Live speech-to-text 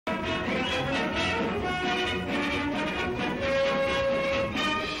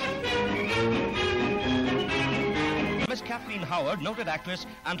Howard, noted actress,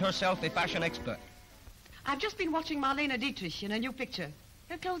 and herself a fashion expert. I've just been watching Marlene Dietrich in her new picture.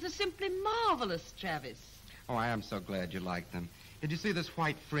 Her clothes are simply marvelous, Travis. Oh, I am so glad you like them. Did you see this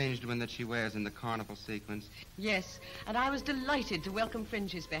white fringed one that she wears in the carnival sequence? Yes, and I was delighted to welcome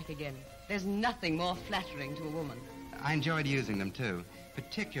fringes back again. There's nothing more flattering to a woman. I enjoyed using them, too,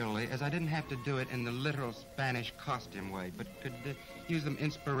 particularly as I didn't have to do it in the literal Spanish costume way, but could use them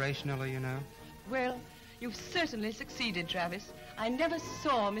inspirationally, you know. Well, you've certainly succeeded, Travis. I never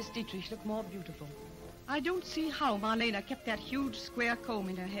saw Miss Dietrich look more beautiful. I don't see how Marlene kept that huge square comb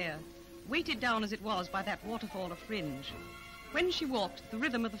in her hair, weighted down as it was by that waterfall of fringe. When she walked, the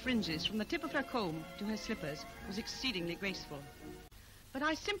rhythm of the fringes from the tip of her comb to her slippers was exceedingly graceful. But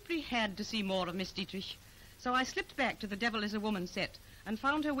I simply had to see more of Miss Dietrich, so I slipped back to the Devil is a Woman set and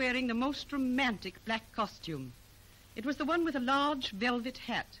found her wearing the most romantic black costume. It was the one with a large velvet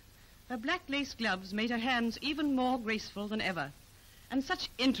hat. Her black lace gloves made her hands even more graceful than ever, and such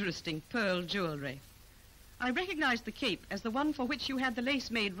interesting pearl jewelry. I recognized the cape as the one for which you had the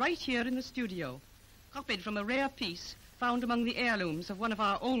lace made right here in the studio, copied from a rare piece found among the heirlooms of one of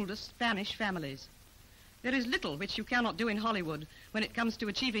our oldest Spanish families. There is little which you cannot do in Hollywood when it comes to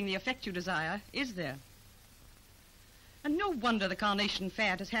achieving the effect you desire, is there? And no wonder the carnation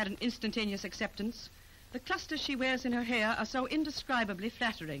fad has had an instantaneous acceptance. The clusters she wears in her hair are so indescribably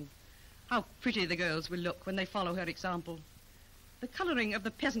flattering. How pretty the girls will look when they follow her example. The coloring of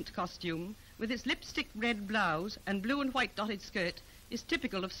the peasant costume, with its lipstick red blouse and blue and white dotted skirt, is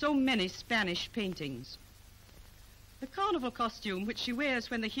typical of so many Spanish paintings. The carnival costume which she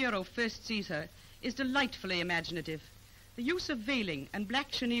wears when the hero first sees her is delightfully imaginative. The use of veiling and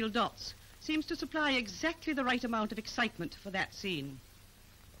black chenille dots seems to supply exactly the right amount of excitement for that scene.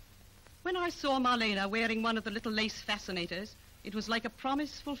 When I saw Marlene wearing one of the little lace fascinators, it was like a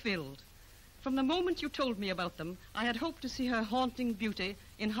promise fulfilled. From the moment you told me about them, I had hoped to see her haunting beauty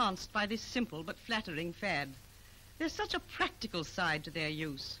enhanced by this simple but flattering fad. There's such a practical side to their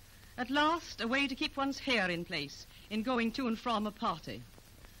use. At last, a way to keep one's hair in place in going to and from a party.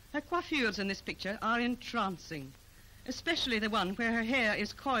 Her coiffures in this picture are entrancing, especially the one where her hair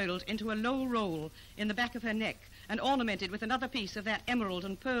is coiled into a low roll in the back of her neck and ornamented with another piece of that emerald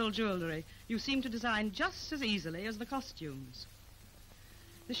and pearl jewelry you seem to design just as easily as the costumes.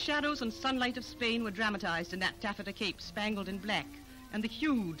 The shadows and sunlight of Spain were dramatized in that taffeta cape spangled in black and the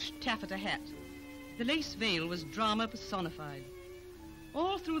huge taffeta hat. The lace veil was drama personified.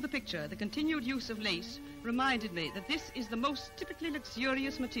 All through the picture, the continued use of lace reminded me that this is the most typically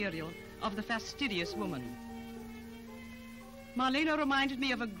luxurious material of the fastidious woman. Marlene reminded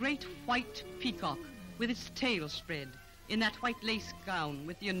me of a great white peacock with its tail spread in that white lace gown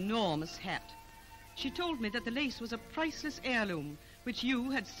with the enormous hat. She told me that the lace was a priceless heirloom which you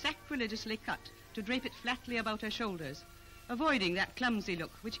had sacrilegiously cut to drape it flatly about her shoulders, avoiding that clumsy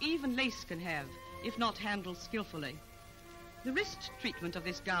look which even lace can have, if not handled skillfully. The wrist treatment of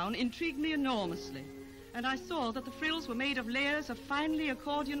this gown intrigued me enormously, and I saw that the frills were made of layers of finely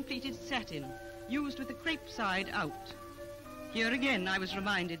accordion-pleated satin, used with the crepe side out. Here again I was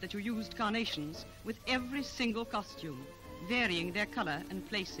reminded that you used carnations with every single costume, varying their color and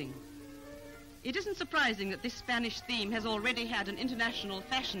placing. It isn't surprising that this Spanish theme has already had an international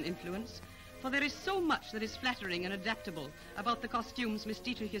fashion influence, for there is so much that is flattering and adaptable about the costumes Miss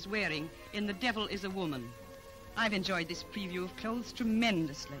Dietrich is wearing in The Devil is a Woman. I've enjoyed this preview of clothes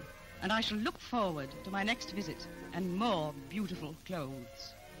tremendously, and I shall look forward to my next visit and more beautiful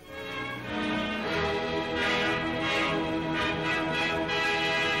clothes.